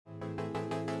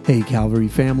Hey Calvary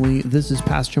family, this is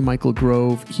Pastor Michael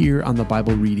Grove here on the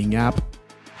Bible Reading app.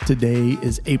 Today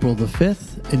is April the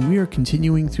 5th, and we are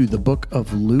continuing through the book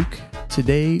of Luke.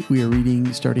 Today we are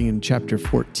reading starting in chapter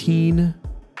 14.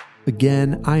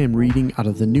 Again, I am reading out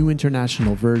of the New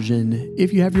International Version.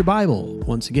 If you have your Bible,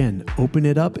 once again, open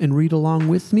it up and read along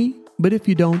with me. But if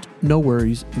you don't, no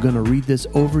worries. I'm going to read this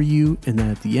over you, and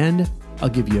then at the end, I'll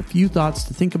give you a few thoughts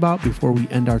to think about before we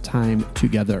end our time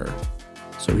together.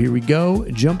 So here we go,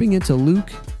 jumping into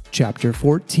Luke chapter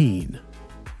 14.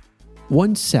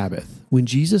 One Sabbath, when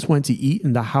Jesus went to eat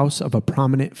in the house of a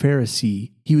prominent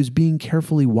Pharisee, he was being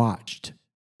carefully watched.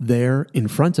 There, in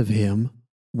front of him,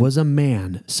 was a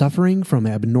man suffering from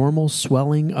abnormal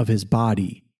swelling of his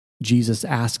body. Jesus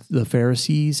asked the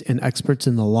Pharisees and experts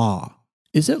in the law,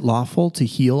 "Is it lawful to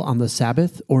heal on the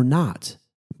Sabbath or not?"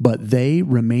 But they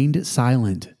remained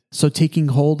silent. So taking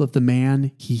hold of the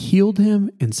man, he healed him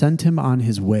and sent him on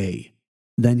his way.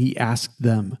 Then he asked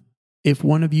them, "If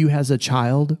one of you has a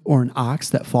child or an ox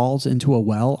that falls into a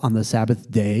well on the Sabbath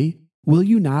day, will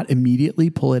you not immediately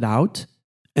pull it out?"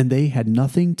 And they had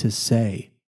nothing to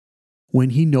say.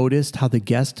 When he noticed how the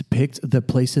guests picked the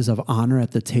places of honor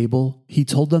at the table, he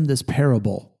told them this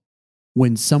parable.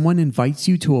 When someone invites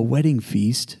you to a wedding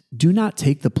feast, do not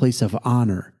take the place of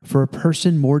honor, for a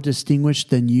person more distinguished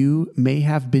than you may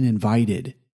have been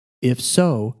invited. If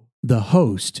so, the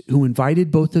host who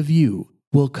invited both of you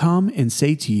will come and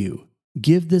say to you,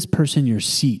 "Give this person your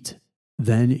seat."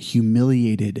 Then,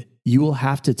 humiliated, you will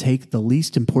have to take the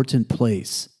least important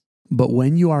place. But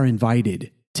when you are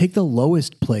invited, take the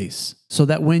lowest place, so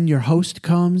that when your host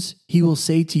comes, he will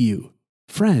say to you,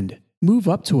 "Friend, move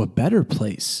up to a better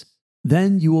place."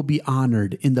 Then you will be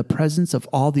honored in the presence of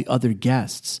all the other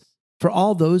guests. For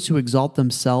all those who exalt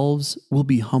themselves will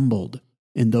be humbled,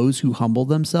 and those who humble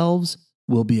themselves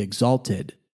will be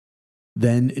exalted.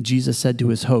 Then Jesus said to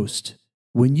his host,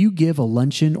 "When you give a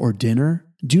luncheon or dinner,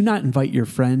 do not invite your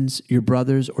friends, your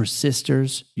brothers or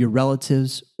sisters, your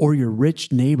relatives, or your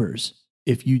rich neighbors.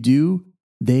 If you do,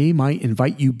 they might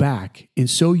invite you back, and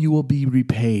so you will be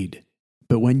repaid.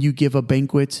 But when you give a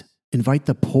banquet, invite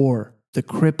the poor, the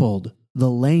crippled,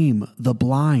 the lame, the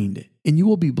blind, and you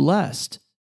will be blessed.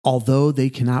 Although they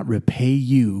cannot repay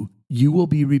you, you will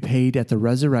be repaid at the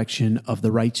resurrection of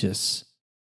the righteous."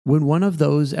 When one of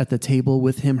those at the table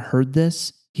with him heard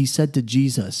this, he said to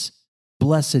Jesus,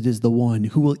 "Blessed is the one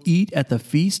who will eat at the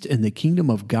feast in the kingdom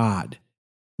of God."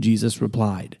 Jesus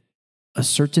replied, "A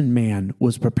certain man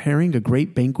was preparing a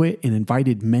great banquet and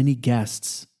invited many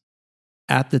guests.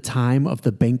 At the time of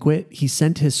the banquet, he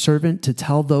sent his servant to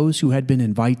tell those who had been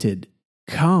invited,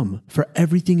 'Come, for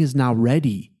everything is now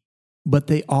ready.' But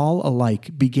they all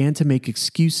alike began to make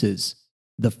excuses.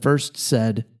 The first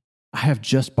said, 'I have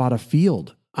just bought a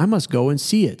field. I must go and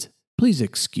see it. Please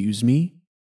excuse me.'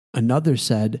 Another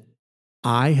said,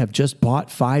 'I have just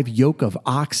bought 5 yoke of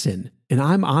oxen, and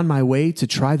I'm on my way to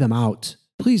try them out.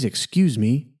 Please excuse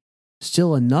me.'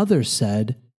 Still another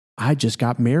said, 'I just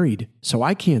got married, so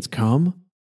I can't come.'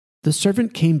 The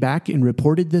servant came back and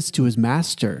reported this to his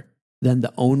master. Then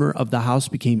the owner of the house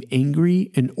became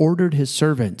angry and ordered his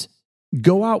servant,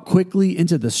 'Go out quickly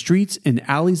into the streets and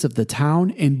alleys of the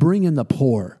town and bring in the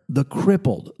poor, the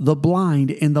crippled, the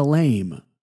blind, and the lame.'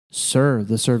 'Sir,'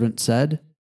 the servant said,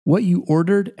 'what you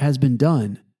ordered has been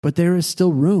done, but there is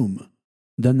still room.'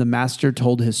 Then the master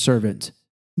told his servant,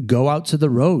 'Go out to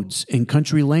the roads and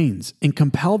country lanes and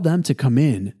compel them to come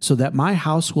in, so that my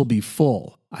house will be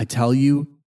full. I tell you,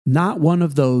 not one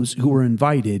of those who were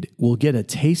invited will get a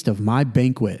taste of my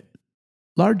banquet.'"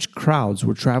 Large crowds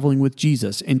were traveling with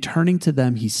Jesus, and turning to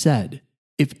them, he said,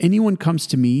 "If anyone comes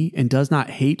to me and does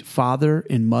not hate father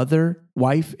and mother,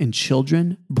 wife and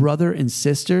children, brother and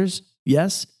sisters,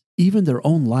 yes, even their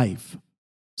own life,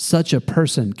 such a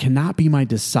person cannot be my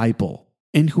disciple.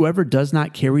 And whoever does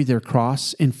not carry their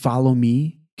cross and follow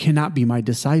me cannot be my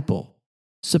disciple.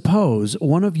 Suppose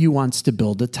one of you wants to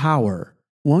build a tower.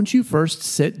 Won't you first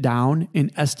sit down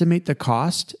and estimate the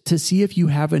cost to see if you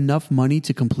have enough money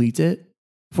to complete it?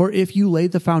 For if you lay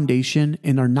the foundation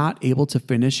and are not able to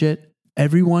finish it,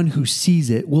 everyone who sees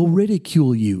it will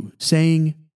ridicule you,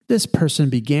 saying, 'This person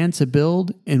began to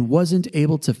build and wasn't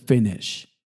able to finish.'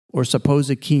 Or suppose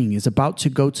a king is about to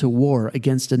go to war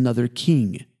against another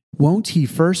king. Won't he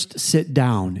first sit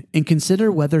down and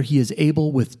consider whether he is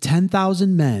able with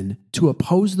 10,000 men to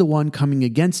oppose the one coming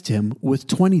against him with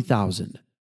 20,000?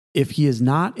 If he is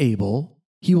not able,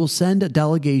 he will send a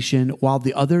delegation while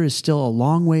the other is still a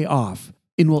long way off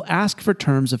and will ask for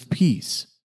terms of peace.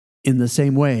 In the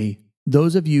same way,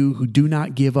 those of you who do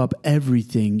not give up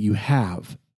everything you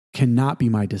have cannot be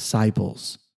my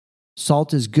disciples.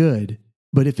 Salt is good,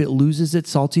 But if it loses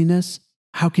its saltiness,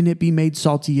 how can it be made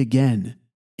salty again?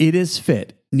 It is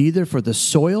fit neither for the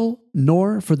soil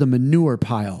nor for the manure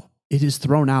pile. It is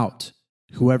thrown out.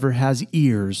 Whoever has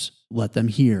ears, let them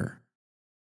hear.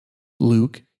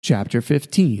 Luke chapter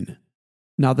 15.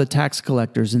 Now the tax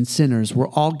collectors and sinners were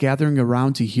all gathering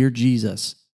around to hear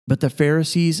Jesus. But the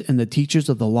Pharisees and the teachers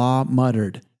of the law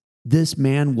muttered, "This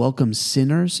man welcomes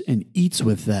sinners and eats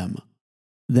with them."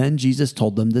 Then Jesus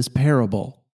told them this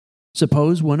parable.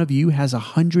 Suppose one of you has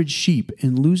 100 sheep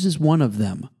and loses one of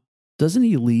them. Doesn't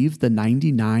he leave the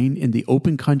 99 in the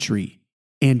open country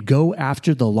and go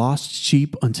after the lost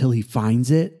sheep until he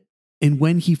finds it? And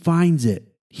when he finds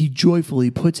it, he joyfully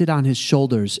puts it on his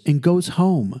shoulders and goes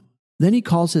home. Then he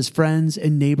calls his friends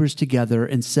and neighbors together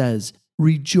and says,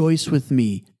 "Rejoice with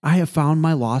me, I have found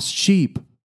my lost sheep."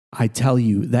 I tell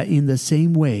you that in the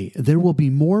same way, there will be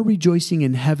more rejoicing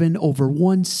in heaven over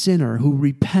one sinner who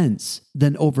repents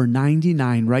than over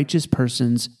 99 righteous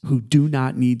persons who do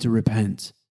not need to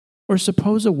repent. Or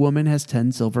suppose a woman has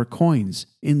 10 silver coins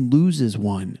and loses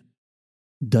one.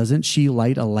 Doesn't she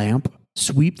light a lamp,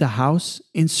 sweep the house,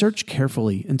 and search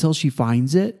carefully until she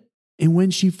finds it? And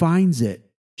when she finds it,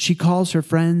 she calls her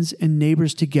friends and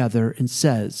neighbors together and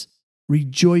says,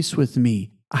 "Rejoice with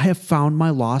me, I have found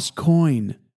my lost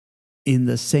coin." In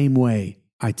the same way,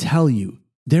 I tell you,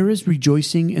 there is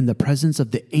rejoicing in the presence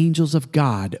of the angels of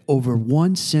God over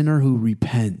one sinner who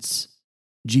repents.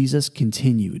 Jesus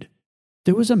continued,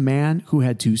 There was a man who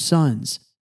had 2 sons.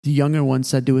 The younger one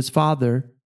said to his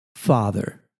father,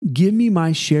 "Father, give me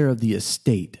my share of the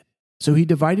estate." So he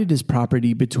divided his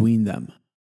property between them.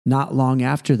 Not long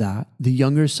after that, the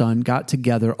younger son got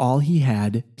together all he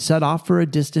had, set off for a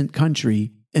distant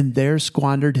country, and there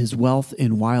squandered his wealth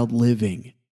in wild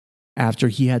living. After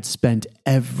he had spent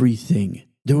everything,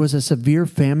 there was a severe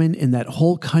famine in that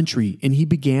whole country, and he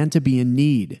began to be in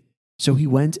need. So he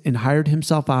went and hired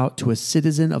himself out to a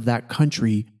citizen of that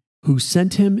country, who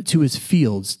sent him to his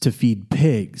fields to feed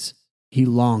pigs. He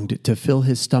longed to fill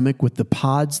his stomach with the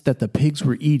pods that the pigs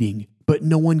were eating, but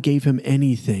no one gave him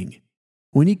anything.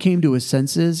 When he came to his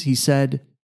senses, he said,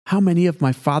 "How many of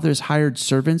my father's hired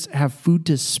servants have food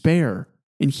to spare,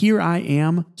 and here I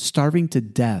am starving to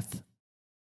death?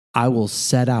 I will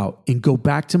set out and go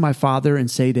back to my father and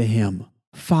say to him,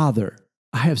 'Father,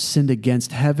 I have sinned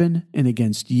against heaven and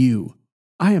against you.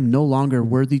 I am no longer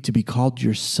worthy to be called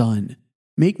your son.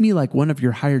 Make me like one of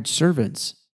your hired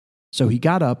servants.' So he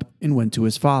got up and went to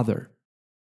his father.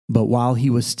 But while he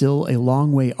was still a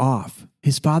long way off,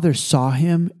 his father saw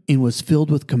him and was filled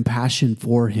with compassion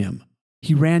for him.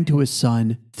 He ran to his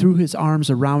son, threw his arms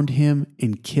around him,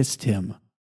 and kissed him.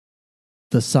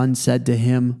 The son said to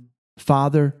him,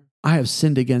 'Father, I have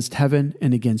sinned against heaven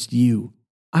and against you.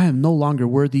 I am no longer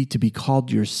worthy to be called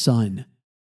your son.'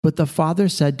 But the father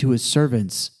said to his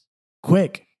servants,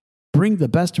 'Quick, bring the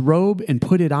best robe and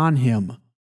put it on him.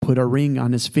 Put a ring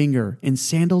on his finger and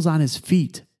sandals on his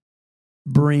feet.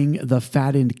 Bring the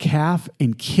fattened calf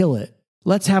and kill it.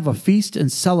 Let's have a feast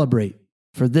and celebrate.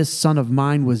 For this son of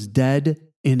mine was dead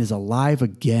and is alive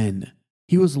again.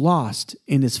 He was lost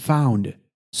and is found.'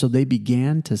 So they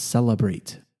began to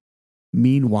celebrate.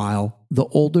 Meanwhile, the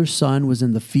older son was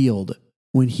in the field.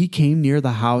 When he came near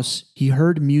the house, he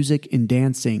heard music and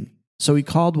dancing. So he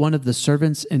called one of the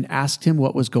servants and asked him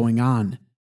what was going on.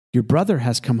 'Your brother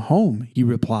has come home,' he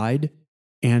replied,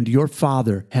 'and your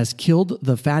father has killed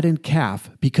the fattened calf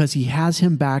because he has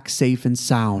him back safe and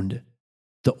sound.'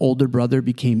 The older brother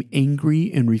became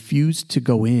angry and refused to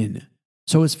go in.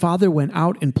 So his father went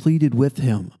out and pleaded with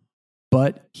him.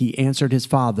 But he answered his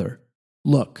father,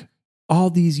 'Look, all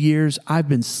these years I've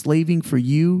been slaving for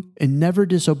you and never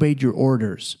disobeyed your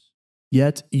orders.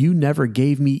 Yet you never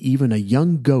gave me even a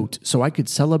young goat so I could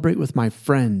celebrate with my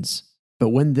friends. But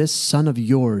when this son of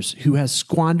yours, who has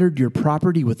squandered your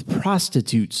property with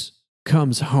prostitutes,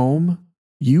 comes home,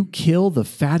 you kill the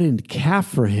fattened calf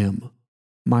for him.'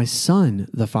 'My son,'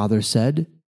 the father said,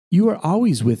 'you are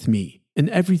always with me, and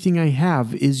everything I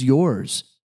have is yours.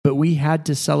 But we had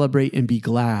to celebrate and be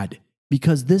glad,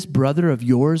 because this brother of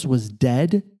yours was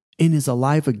dead and is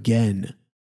alive again.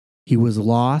 He was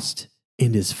lost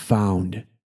and is found.'"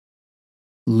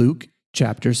 Luke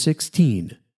chapter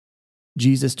 16.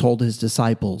 Jesus told his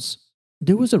disciples,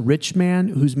 "There was a rich man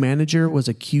whose manager was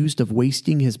accused of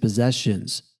wasting his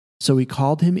possessions. So he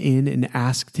called him in and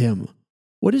asked him,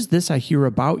 'What is this I hear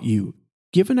about you?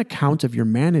 Give an account of your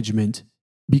management,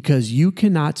 because you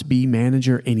cannot be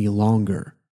manager any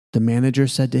longer.' The manager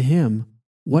said to him,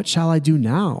 'What shall I do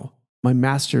now? My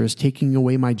master is taking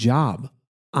away my job.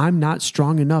 I'm not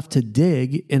strong enough to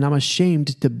dig, and I'm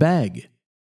ashamed to beg.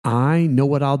 I know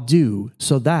what I'll do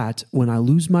so that when I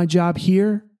lose my job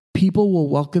here, people will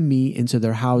welcome me into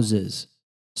their houses."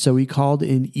 So he called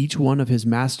in each one of his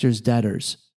master's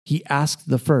debtors. He asked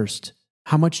the first,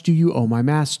 "How much do you owe my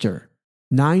master?"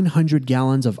 900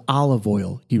 gallons of olive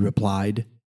oil, he replied.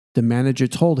 The manager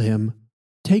told him,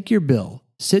 "Take your bill,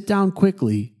 sit down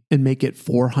quickly, and make it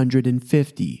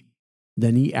 450.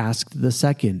 Then he asked the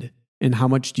second, "And how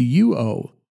much do you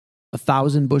owe?"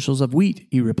 1,000 bushels of wheat,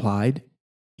 he replied.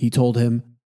 He told him,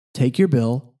 "Take your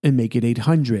bill and make it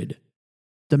 800.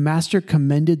 The master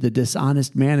commended the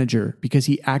dishonest manager because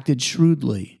he acted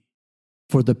shrewdly.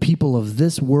 For the people of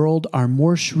this world are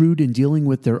more shrewd in dealing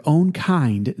with their own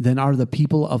kind than are the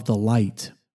people of the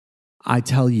light. I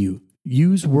tell you,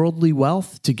 use worldly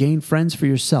wealth to gain friends for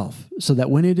yourself, so that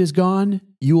when it is gone,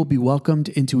 you will be welcomed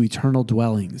into eternal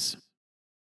dwellings.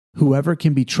 Whoever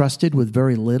can be trusted with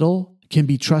very little can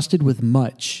be trusted with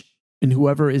much, and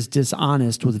whoever is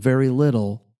dishonest with very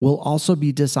little will also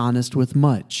be dishonest with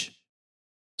much.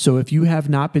 So if you have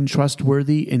not been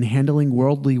trustworthy in handling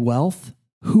worldly wealth,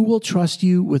 who will trust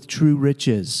you with true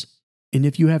riches? And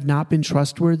if you have not been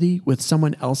trustworthy with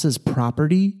someone else's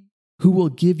property, who will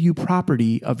give you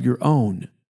property of your own?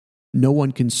 No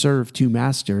one can serve two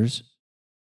masters.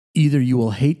 Either you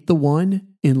will hate the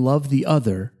one and love the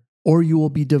other, or you will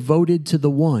be devoted to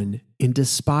the one and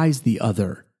despise the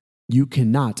other. You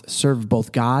cannot serve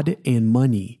both God and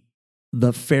money."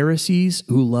 The Pharisees,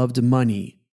 who loved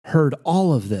money, heard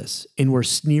all of this and were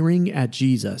sneering at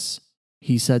Jesus.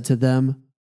 He said to them,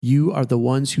 "You are the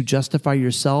ones who justify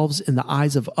yourselves in the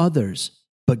eyes of others,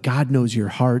 but God knows your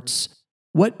hearts.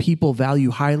 What people value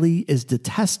highly is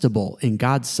detestable in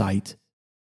God's sight.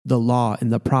 The law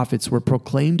and the prophets were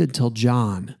proclaimed until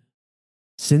John.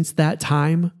 Since that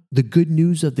time, the good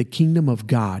news of the kingdom of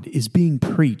God is being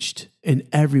preached, and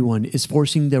everyone is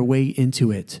forcing their way into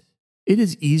it. It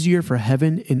is easier for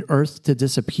heaven and earth to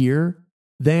disappear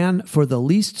than for the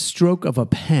least stroke of a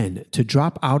pen to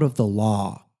drop out of the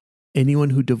law. Anyone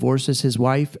who divorces his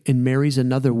wife and marries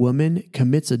another woman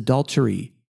commits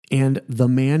adultery, and the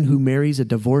man who marries a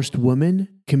divorced woman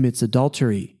commits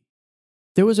adultery.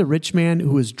 There was a rich man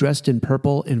who was dressed in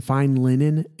purple and fine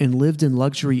linen and lived in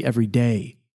luxury every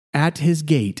day. At his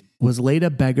gate was laid a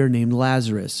beggar named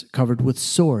Lazarus, covered with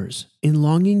sores, and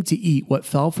longing to eat what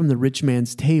fell from the rich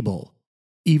man's table.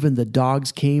 Even the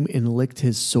dogs came and licked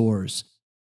his sores.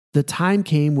 The time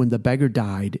came when the beggar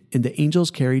died, and the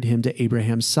angels carried him to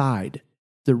Abraham's side.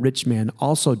 The rich man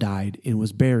also died and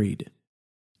was buried.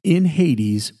 In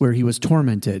Hades, where he was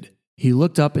tormented, he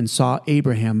looked up and saw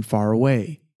Abraham far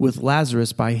away, with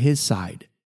Lazarus by his side.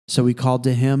 So he called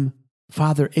to him,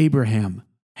 "Father Abraham,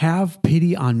 have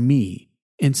pity on me,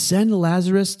 and send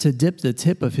Lazarus to dip the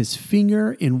tip of his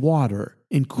finger in water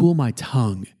and cool my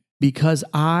tongue, because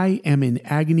I am in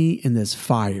agony in this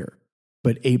fire."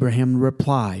 But Abraham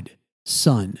replied,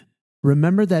 "Son,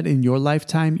 remember that in your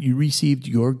lifetime you received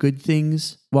your good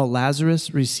things, while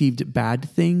Lazarus received bad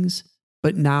things.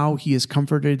 But now he is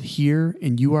comforted here,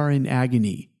 and you are in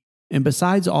agony. And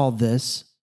besides all this,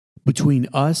 between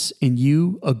us and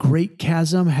you, a great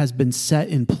chasm has been set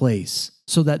in place,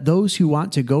 so that those who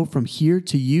want to go from here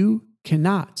to you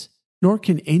cannot, nor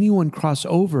can anyone cross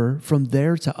over from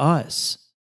there to us."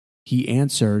 He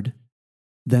answered,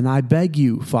 "Then I beg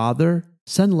you, Father,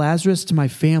 send Lazarus to my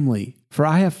family, for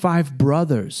I have 5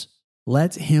 brothers.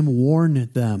 Let him warn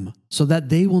them, so that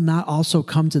they will not also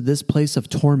come to this place of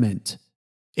torment."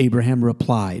 Abraham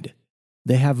replied,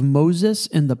 "They have Moses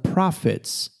and the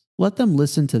prophets. Let them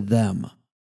listen to them."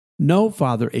 "No,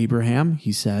 Father Abraham,"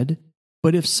 he said,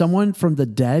 "but if someone from the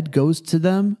dead goes to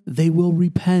them, they will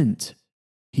repent."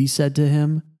 He said to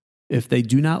him, "If they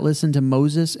do not listen to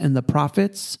Moses and the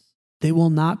prophets, they will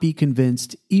not be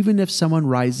convinced even if someone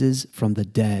rises from the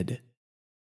dead."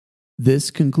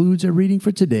 This concludes our reading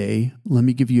for today. Let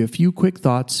me give you a few quick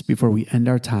thoughts before we end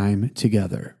our time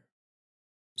together.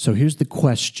 So here's the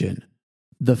question.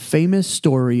 The famous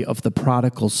story of the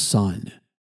prodigal son.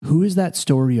 Who is that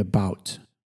story about?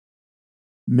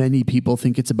 Many people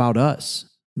think it's about us,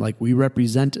 like we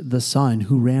represent the son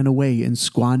who ran away and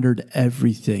squandered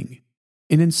everything.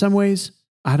 And in some ways,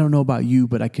 I don't know about you,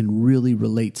 but I can really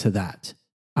relate to that.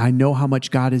 I know how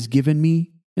much God has given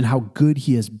me and how good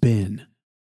he has been.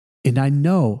 And I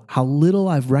know how little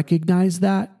I've recognized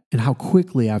that and how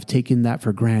quickly I've taken that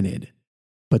for granted.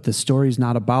 But the story's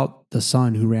not about the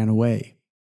son who ran away.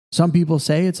 Some people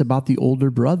say it's about the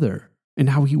older brother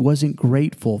and how he wasn't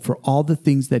grateful for all the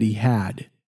things that he had.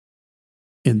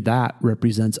 And that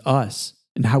represents us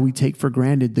and how we take for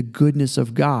granted the goodness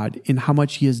of God and how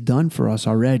much he has done for us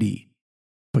already.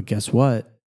 But guess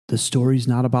what? The story's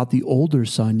not about the older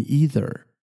son either.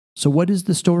 So what is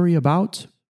the story about?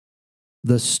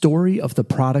 The story of the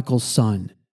prodigal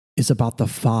son is about the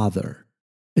father.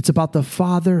 It's about the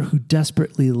father who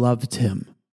desperately loved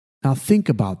him. Now think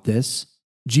about this.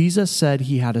 Jesus said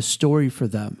he had a story for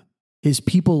them. His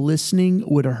people listening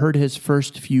would have heard his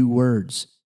first few words.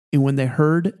 And when they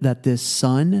heard that this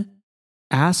son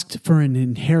asked for an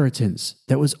inheritance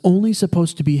that was only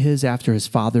supposed to be his after his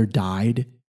father died,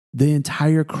 the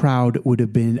entire crowd would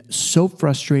have been so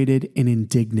frustrated and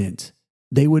indignant.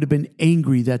 They would have been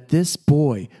angry that this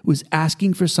boy was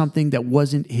asking for something that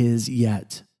wasn't his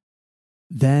yet.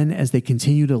 Then, as they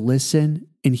continue to listen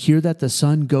and hear that the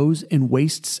son goes and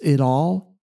wastes it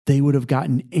all, they would have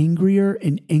gotten angrier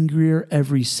and angrier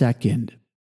every second.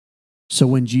 So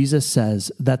when Jesus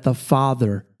says that the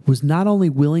father was not only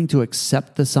willing to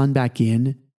accept the son back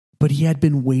in, but he had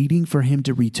been waiting for him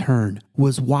to return,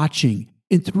 was watching,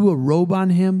 and threw a robe on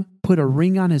him, put a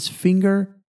ring on his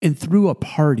finger, and threw a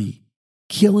party,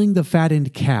 killing the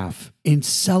fattened calf and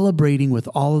celebrating with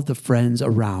all of the friends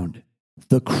around.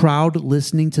 The crowd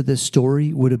listening to this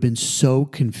story would have been so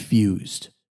confused.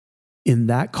 In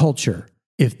that culture,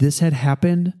 if this had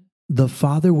happened, the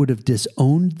father would have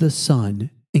disowned the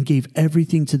son and gave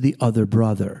everything to the other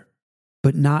brother.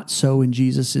 But not so in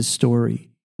Jesus' story.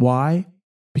 Why?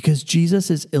 Because Jesus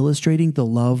is illustrating the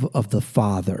love of the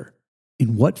Father.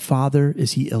 And what Father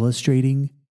is he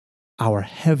illustrating? Our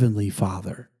Heavenly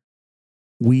Father.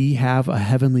 We have a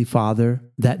Heavenly Father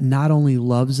that not only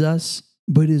loves us,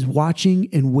 but is watching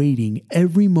and waiting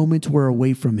every moment we're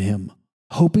away from him,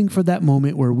 hoping for that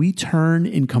moment where we turn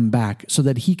and come back so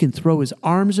that he can throw his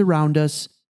arms around us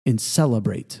and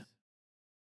celebrate.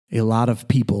 A lot of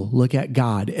people look at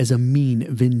God as a mean,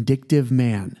 vindictive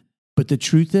man, but the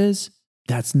truth is,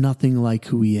 that's nothing like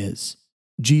who he is.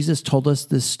 Jesus told us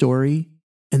this story,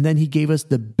 and then he gave us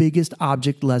the biggest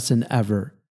object lesson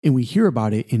ever, and we hear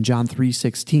about it in John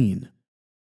 3:16.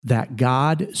 That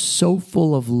God, so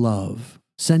full of love,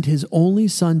 sent his only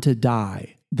Son to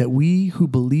die, that we who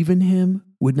believe in him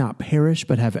would not perish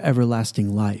but have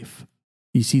everlasting life.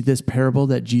 You see this parable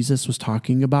that Jesus was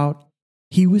talking about?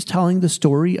 He was telling the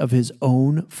story of his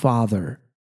own Father,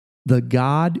 the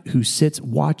God who sits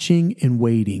watching and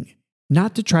waiting,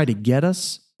 not to try to get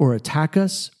us or attack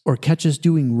us or catch us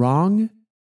doing wrong.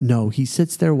 No, he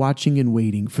sits there watching and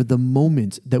waiting for the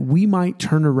moment that we might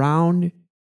turn around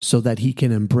so that he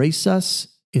can embrace us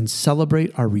and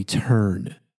celebrate our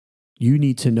return. You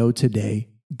need to know today,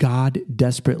 God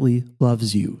desperately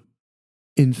loves you.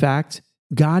 In fact,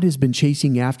 God has been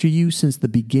chasing after you since the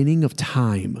beginning of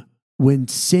time. When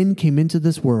sin came into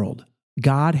this world,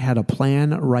 God had a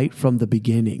plan right from the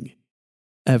beginning.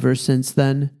 Ever since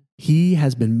then, he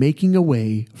has been making a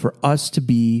way for us to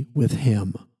be with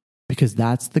him, because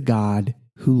that's the God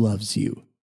who loves you.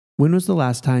 When was the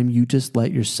last time you just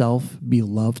let yourself be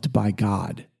loved by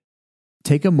God?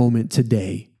 Take a moment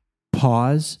today,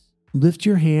 pause, lift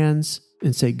your hands,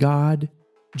 and say, God,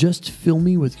 just fill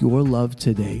me with your love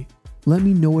today. Let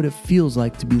me know what it feels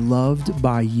like to be loved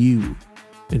by you.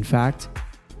 In fact,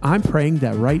 I'm praying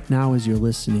that right now as you're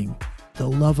listening, the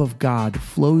love of God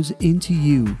flows into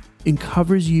you and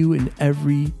covers you in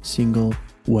every single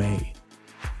way,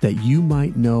 that you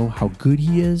might know how good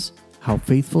he is, how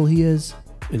faithful he is,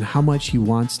 and how much he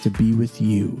wants to be with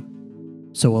you.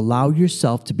 So allow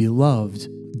yourself to be loved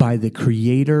by the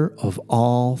Creator of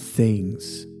all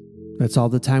things. That's all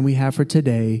the time we have for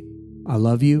today. I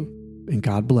love you, and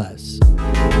God bless.